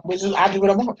you know, I do what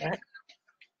I want, right?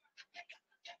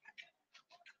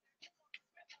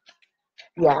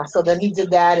 Yeah, so then he did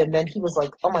that, and then he was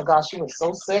like, oh my gosh, he was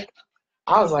so sick.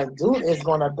 I was like, dude is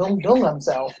gonna doom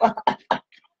himself. I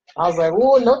was like,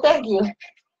 oh, no thank you.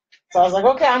 So I was like,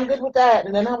 okay, I'm good with that.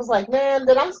 And then I was like, man,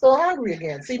 then I'm still hungry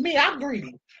again. See, me, I'm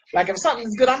greedy. Like, if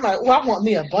something's good, I'm like, oh, I want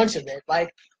me a bunch of it. Like,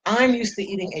 I'm used to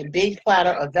eating a big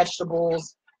platter of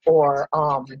vegetables or,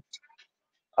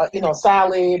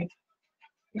 salad,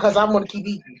 because I'm going to keep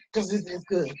eating because it's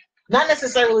good. Not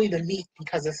necessarily the meat,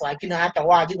 because it's like, after a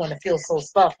while, you're going to feel so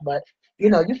stuffed. But, you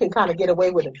can kind of get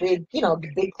away with a big,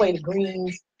 the big plate of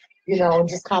greens, and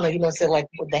just kind of, say like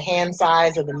with the hand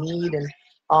size of the meat. And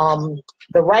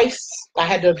the rice, I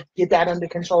had to get that under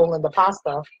control, and the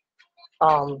pasta.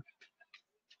 Um,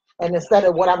 and instead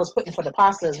of what I was putting for the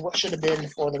pasta is what should have been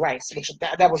for the rice, which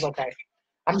that was okay.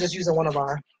 I'm just using one of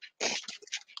our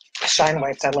shine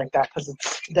wipes. I like that because it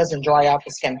doesn't dry out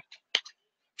the skin.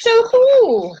 So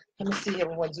cool. Let me see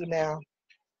everyone do now.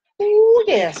 Ooh,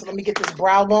 yeah. So let me get this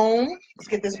brow bone. Let's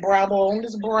get this brow going.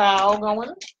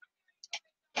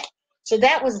 So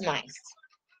that was nice.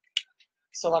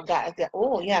 So I got that.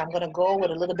 Oh, yeah. I'm going to go with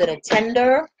a little bit of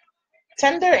tender.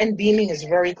 Tender and beaming is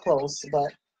very close,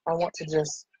 but I want to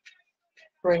just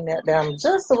bring that down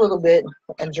just a little bit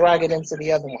and drag it into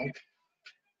the other one.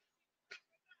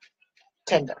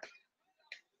 Tender.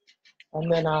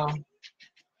 And then I'll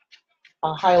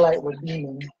highlight with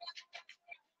beaming.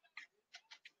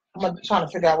 I'm trying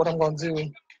to figure out what I'm going to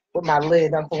do with my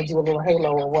lid. I'm going to do a little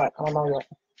halo or what. I don't know yet.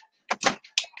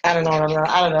 I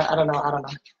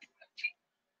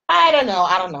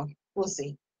don't know. We'll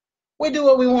see. We do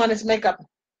what we want. It's makeup.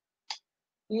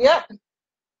 Yep.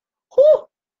 Whew.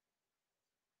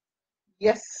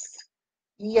 Yes.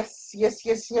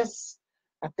 Yes.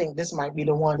 I think this might be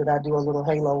the one that I do a little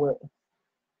halo with.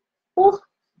 Whew.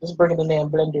 Just bring it in there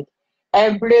and blend it.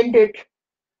 And blend it.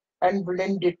 And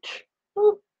blend it.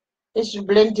 Whew. It's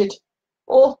blended.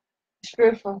 Oh, it's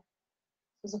beautiful.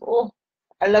 Oh,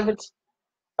 I love it.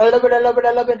 I love it. I love it.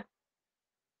 I love it.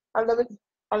 I love it.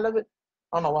 I love it.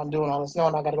 I don't know why I'm doing all this. No,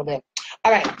 I gotta go there.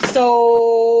 All right,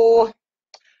 so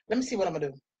let me see what I'm gonna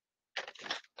do.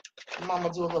 I'm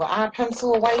gonna do a little eye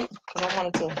pencil white because I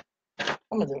wanted to.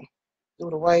 I'm gonna do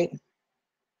the white.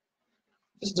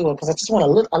 Just do it because I just want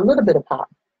a little bit of pop.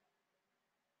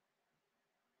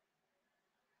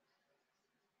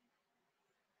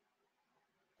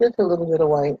 Just a little bit of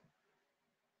white.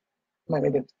 Might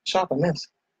need to sharpen this.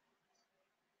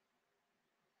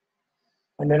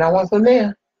 And then I went from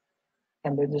there.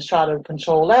 And then just try to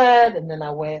control that. And then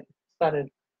I started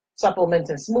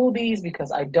supplementing smoothies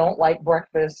because I don't like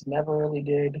breakfast. Never really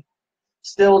did.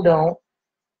 Still don't.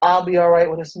 I'll be all right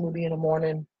with a smoothie in the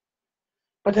morning.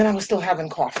 But then I was still having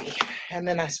coffee. And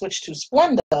then I switched to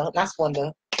Splenda. Not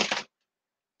Splenda.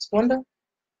 Splenda?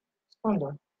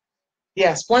 Splenda.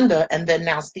 Yeah, Splenda and then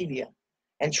now stevia.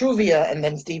 And Truvia and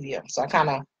then stevia. So I kind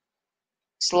of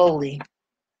slowly.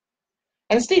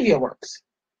 And stevia works.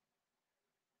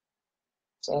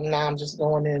 So now I'm just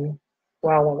going in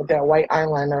where I went with that white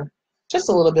eyeliner. Just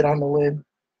a little bit on the lid.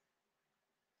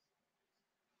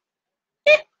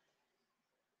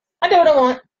 I do what I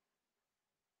want.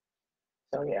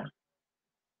 So yeah.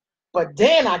 But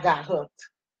then I got hooked.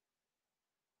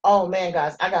 Oh man,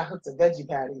 guys, I got hooked to veggie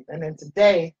patties. And then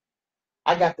today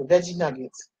I got the veggie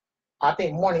nuggets. I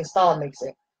think Morning Star makes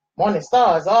it. Morning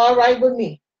Star is all right with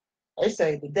me. They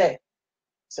say today.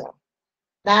 So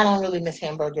now I don't really miss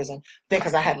hamburgers, and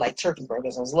because I had like turkey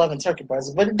burgers. I was loving turkey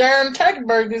burgers. But the darn turkey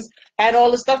burgers had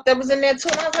all the stuff that was in there too.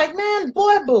 And I was like, man,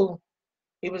 boy boo.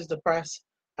 He was depressed.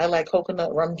 I like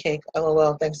coconut rum cake.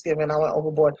 LOL, Thanksgiving. I went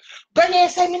overboard. Birthday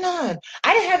at 79.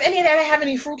 I didn't have any of that. I didn't have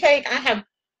any fruitcake.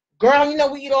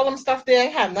 Girl, we eat all them stuff there.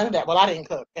 I have none of that. Well, I didn't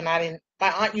cook. And my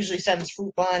aunt usually sends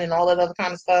fruit bun and all that other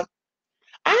kind of stuff.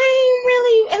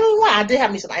 I did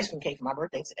have me some ice cream cake for my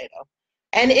birthday today, though.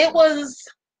 And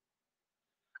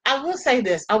I will say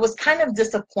this, I was kind of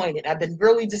disappointed. I've been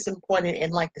really disappointed in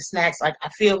like the snacks. Like, I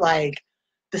feel like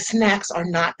the snacks are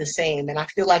not the same. And I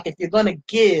feel like if you're going to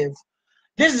give,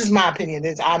 this is my opinion.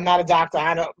 I'm not a doctor.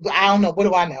 I don't know. What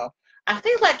do I know? I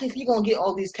feel like if you're going to get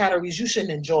all these calories, you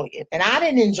shouldn't enjoy it. And I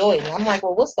didn't enjoy it. And I'm like,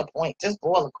 well, what's the point? Just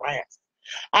boil the grass.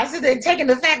 I said, they're taking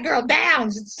the fat girl down.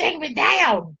 Just take me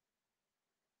down.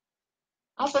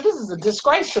 I said, this is a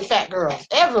disgrace to fat girls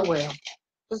everywhere.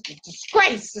 It's a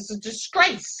disgrace. It's a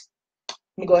disgrace. Let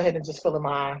me go ahead and just fill in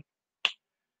my eye.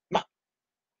 I'm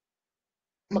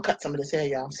going to cut some of this hair,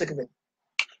 y'all. I'm sick of it.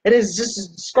 It is just a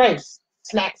disgrace.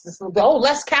 Snacks.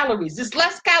 Less calories. It's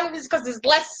less calories because it's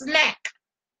less snack.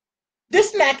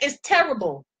 This snack is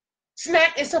terrible.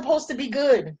 Snack is supposed to be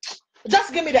good.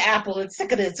 Just give me the apple. I'm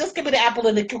sick of this. Just give me the apple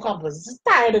and the cucumbers. I'm just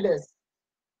tired of this.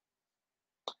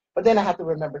 But then I have to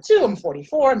remember too, I'm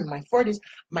 44, I'm in my 40s,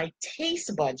 my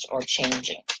taste buds are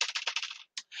changing.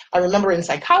 I remember in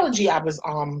psychology, I was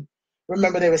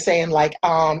remember they were saying like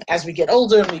as we get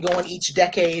older and we go in each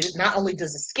decade, not only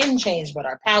does the skin change, but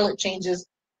our palate changes.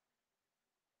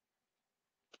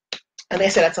 And they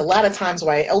said that's a lot of times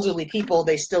why elderly people,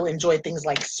 they still enjoy things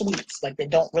like sweets, like they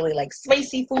don't really like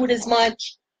spicy food as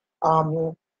much.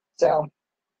 So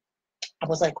I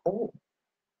was like, oh,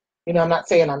 you know, I'm not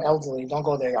saying I'm elderly. Don't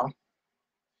go there, y'all.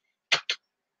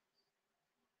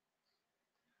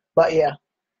 But yeah.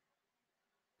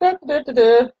 Da, da, da,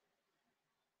 da.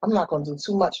 I'm not going to do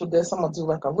too much with this. I'm going to do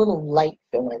like a little light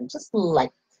filling, just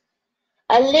light.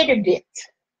 A little bit.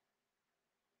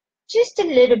 Just a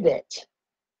little bit.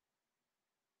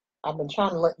 I've been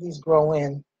trying to let these grow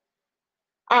in.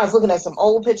 I was looking at some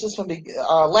old pictures from the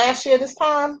last year this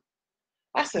time.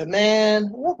 I said, man,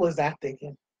 what was I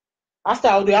thinking? I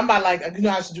started doing, I'm about like, you know,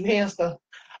 I used to do hand stuff.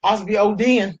 I used to be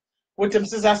ODing with them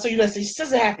since I saw you know, say,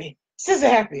 scissor happy, scissor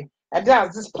happy. And then I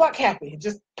was just pluck happy,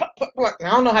 just pluck, pluck, pluck. And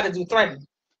I don't know how to do threading.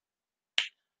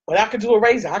 But I could do a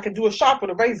razor. I could do a sharp with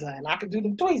a razor, and I could do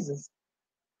the tweezers.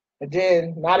 But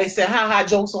then now they say, ha,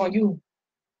 jokes on you.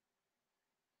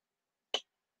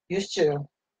 Just chill.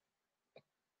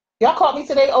 Y'all caught me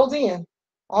today ODing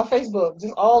on Facebook,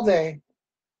 just all day.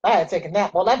 I had to take a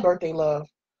nap. All that birthday love.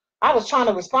 I was trying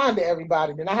to respond to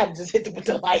everybody, then I had to just hit them with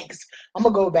the likes. I'm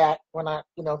gonna go back when I,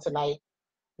 you know, tonight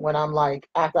when I'm like,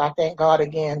 after I thank God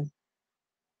again,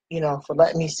 you know, for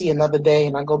letting me see another day,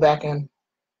 and I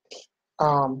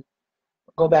um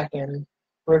go back and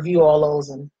review all those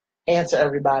and answer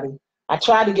everybody. I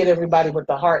try to get everybody with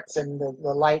the hearts and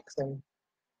the likes and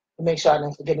make sure I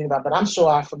don't forget anybody, but I'm sure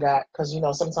I forgot because, you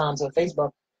know, sometimes on Facebook,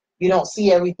 you don't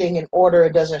see everything in order.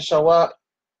 It doesn't show up.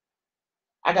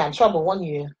 I got in trouble one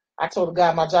year. I told the guy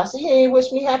at my job, I said, "You ain't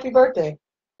wish me happy birthday."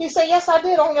 He said, "Yes, I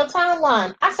did on your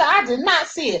timeline." I said, "I did not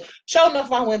see it." Sure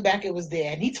enough, I went back, it was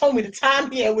there. And he told me the time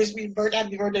he had wished me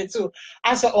happy birthday too.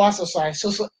 I said, "Oh, I'm so sorry.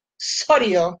 So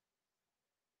sorry, yo."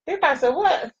 He guy said,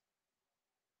 "What?"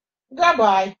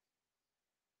 Goodbye.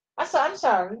 I said, "I'm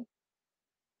sorry."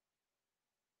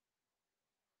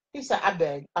 He said, "I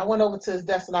beg." I went over to his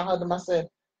desk and I hugged him. I said,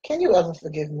 "Can you ever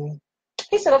forgive me?"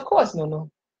 He said, "Of course, Nunu."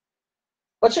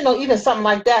 But you know, even something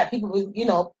like that, people would, you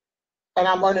know, and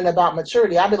I'm learning about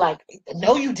maturity. I'd be like,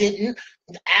 "No, you didn't.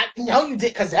 No, you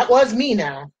did," because that was me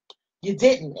now. You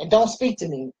didn't, and don't speak to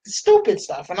me. Stupid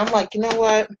stuff. And I'm like, you know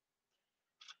what?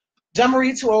 John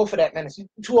Marie, too old for that, man. You're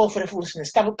too old for the foolishness.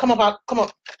 Stop, come about to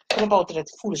the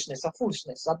foolishness. A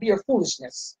foolishness. I'll be your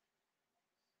foolishness.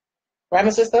 Right,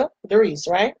 my sister? Doris,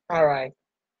 right? All right.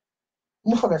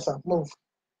 Move from yourself. Move.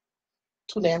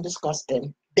 Too damn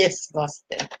disgusting.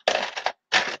 Disgusting.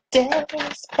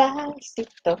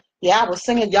 Despacito. Yeah, I was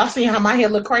singing. Y'all see how my hair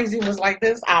look crazy? It was like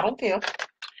this. I don't care.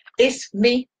 It's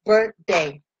me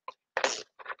birthday.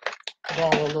 I'm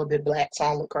going with a little bit black, so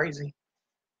I don't look crazy.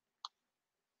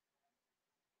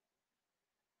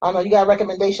 I don't know. You got a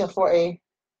recommendation for a?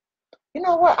 You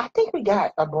know what? I think we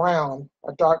got a brown,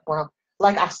 a dark brown.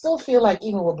 Like I still feel like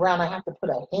even with brown, I have to put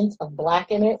a hint of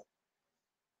black in it.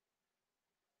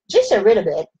 Just get rid of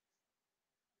it.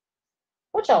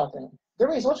 What y'all think?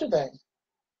 Doris, what you think?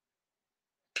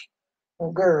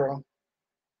 Oh, girl.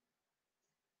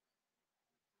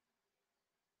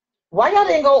 Why y'all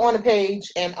didn't go on the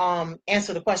page and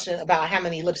answer the question about how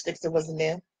many lipsticks there was in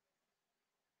there?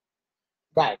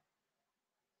 Right.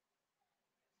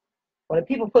 When the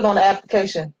people put on the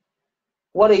application,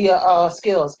 what are your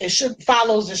skills? It should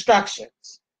follow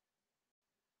instructions.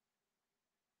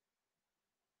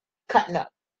 Cutting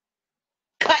up.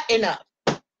 Cutting up.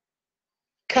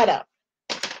 Cut up.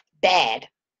 Bad.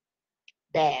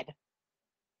 Bad.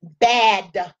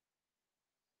 Bad. Bad.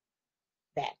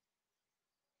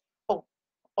 Oh,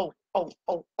 oh, oh,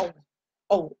 oh,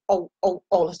 oh,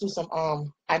 oh. Let's do some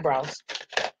eyebrows.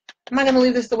 Am I gonna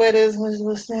leave this the way it is?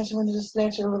 Let's snatch it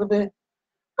a little bit.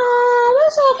 Oh,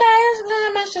 that's okay.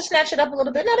 Let's just snatch it up a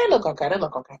little bit. No, they look okay. They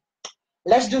look okay.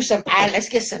 Let's do some let's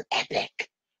get some epic.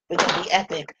 We're gonna be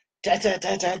epic. Da da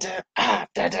da da da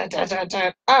da da da da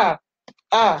da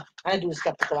I didn't do the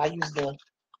skeptical. I used the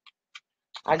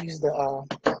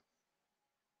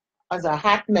as a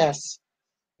hot mess.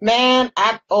 Man,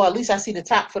 at least I see the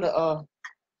top for the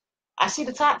I see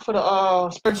the top for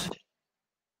the spurge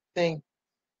thing.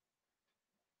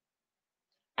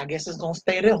 I guess it's gonna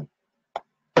stay there.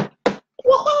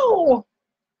 Whoa!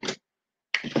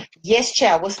 Yes,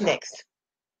 child. What's next?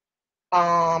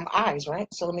 Eyes, right?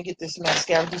 So let me get this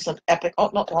mascara. Do some epic. Oh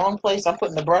no, wrong place. I'm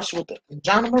putting the brush with the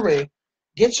Johnny Marie.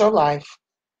 Get your life.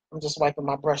 I'm just wiping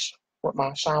my brush with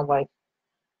my shine wipe.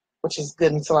 which is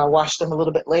good until I wash them a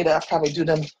little bit later. I'll probably do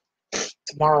them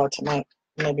tomorrow or tonight,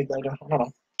 maybe later. I don't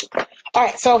know. All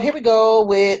right, so here we go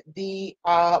with the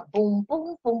boom,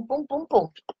 boom, boom, boom, boom, boom.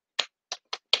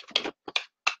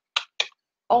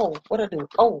 Oh, what I do?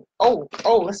 Oh,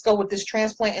 let's go with this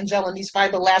transplant and gel and these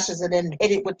fiber lashes and then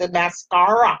hit it with the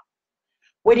mascara.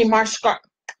 With the mascara.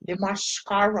 The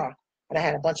mascara. But I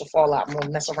had a bunch of fallout. I'm going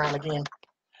to mess around again.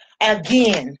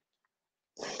 Again.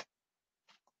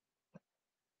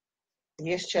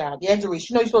 Yes, child. Yeah, Doris,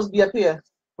 you know you're supposed to be up here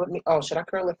with me. Oh, should I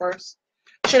curl it first?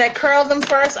 Should I curl them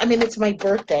first? I mean, it's my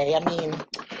birthday. I mean,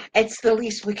 it's the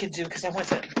least we could do because I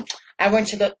went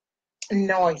to the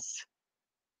noise.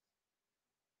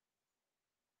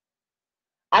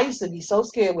 I used to be so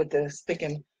scared with this,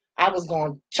 thinking I was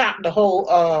going to chop the whole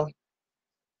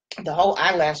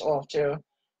eyelash off too,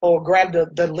 or grab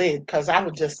the lid because I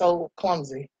was just so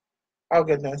clumsy. Oh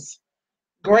goodness,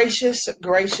 gracious,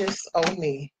 gracious, oh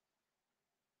me.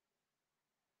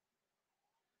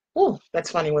 Ooh,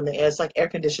 that's funny when it's like air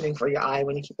conditioning for your eye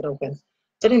when you keep it open.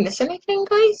 Did I miss anything,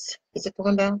 guys? Is it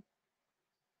going down?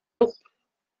 Oh,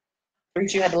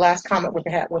 Reach, you had the last comment with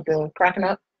the hat with the cracking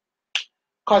up.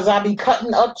 Cause I be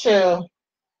cutting up to.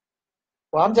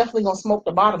 Well, I'm definitely gonna smoke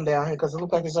the bottom down here because it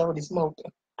looks like it's already smoked.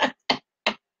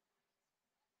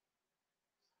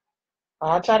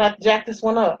 I'll try to jack this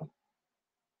one up.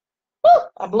 Woo!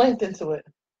 I blinked into it.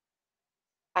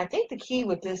 I think the key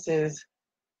with this is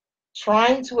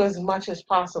trying to as much as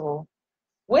possible.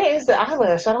 Where is the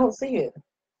eyelash? I don't see it.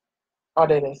 Oh,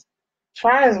 there it is.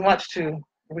 Try as much to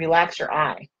relax your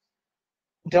eye.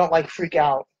 Don't like freak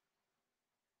out.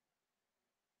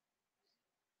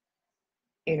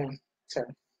 You know. So,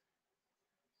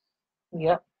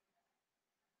 yep.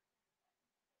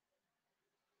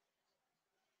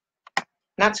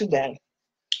 Not too bad.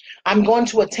 I'm going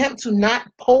to attempt to not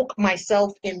poke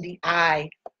myself in the eye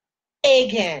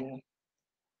again.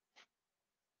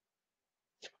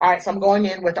 All right, so I'm going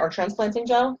in with our transplanting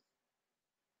gel.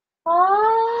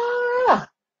 Ah,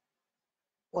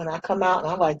 when I come out,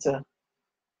 and I like to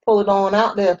pull it on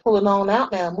out there, pull it on out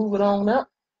there, move it on up.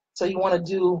 So you want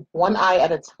to do one eye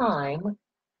at a time.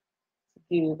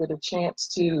 Give it a chance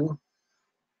to.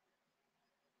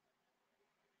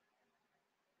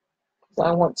 So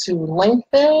I want to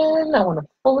lengthen. I want to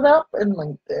pull it up and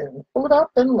lengthen. Pull it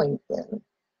up and lengthen.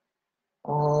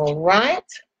 All right.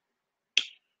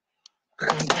 We're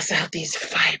going to bust out these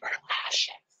fiber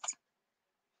lashes.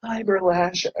 Fiber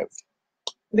lashes.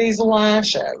 These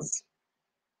lashes.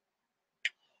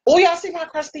 Oh, y'all see my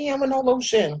crusty hand with no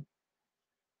lotion.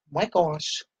 My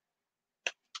gosh.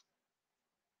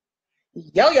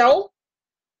 Yo, yo.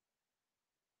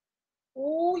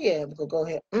 Oh, yeah. We're going to go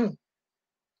ahead.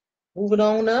 Move it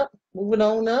on up. Move it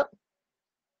on up.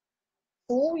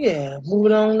 Oh, yeah. Move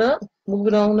it on up. Move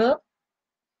it on up.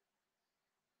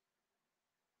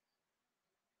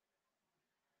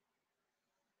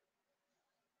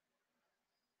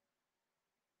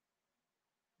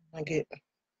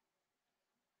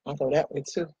 I'll go that way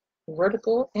too.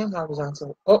 Vertical and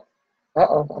horizontal. Oh,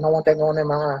 uh-oh. I don't want that going in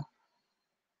my eye.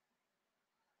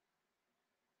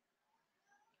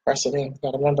 Press it in.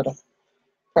 Gotta remember to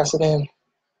press it in.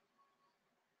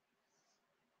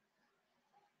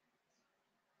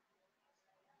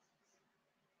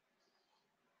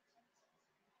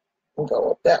 And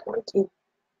go up that way too.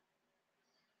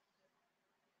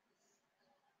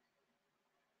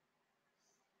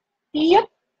 Yep.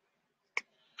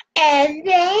 And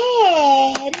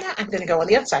then I'm gonna go on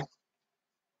the other side.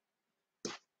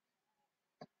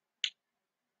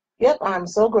 Yep, I'm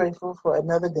so grateful for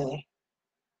another day,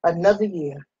 another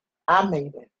year. I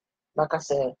made it. Like I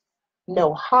said,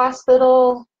 no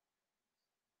hospital.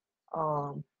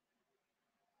 Um,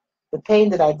 the pain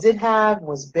that I did have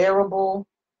was bearable.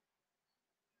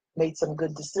 Made some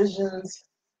good decisions,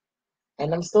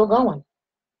 and I'm still going.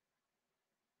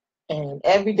 And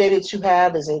every day that you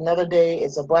have is another day,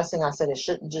 is a blessing. I said it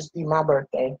shouldn't just be my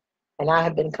birthday. And I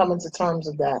have been coming to terms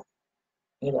with that,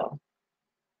 you know.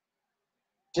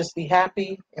 Just be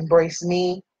happy, embrace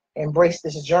me, embrace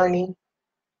this journey,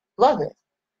 love it.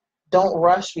 Don't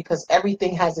rush because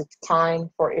everything has its time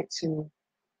for it to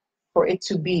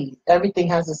be. Everything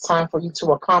has its time for you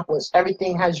to accomplish.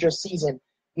 Everything has your season.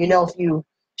 You know, if you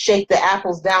shake the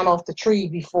apples down off the tree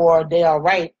before they are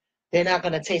ripe, they're not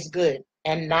going to taste good.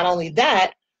 And not only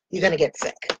that, you're going to get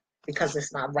sick because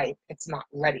it's not ripe. It's not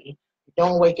ready.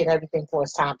 Don't wait in everything for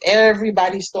its time.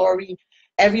 Everybody's story,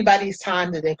 everybody's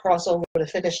time that they cross over the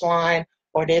finish line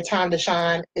or their time to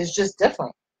shine is just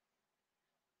different.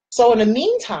 So in the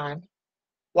meantime,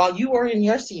 while you are in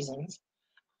your seasons,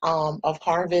 of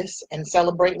harvest and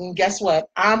celebrating, guess what?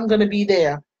 I'm going to be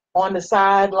there. on the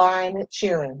sideline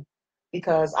cheering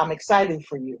because I'm excited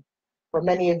for you. For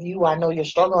many of you, I know your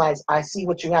struggle. I see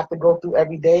what you have to go through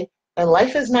every day, and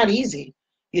life is not easy.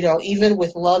 You know, even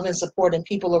with love and support and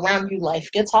people around you, life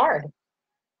gets hard.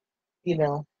 You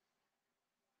know,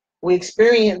 we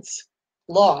experience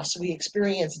loss, we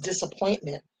experience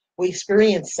disappointment, we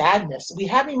experience sadness, we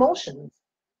have emotions.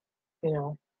 You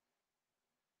know,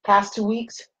 past 2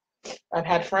 weeks, I've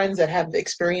had friends that have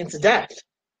experienced death.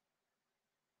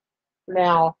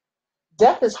 Now,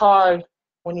 death is hard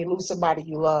when you lose somebody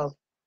you love,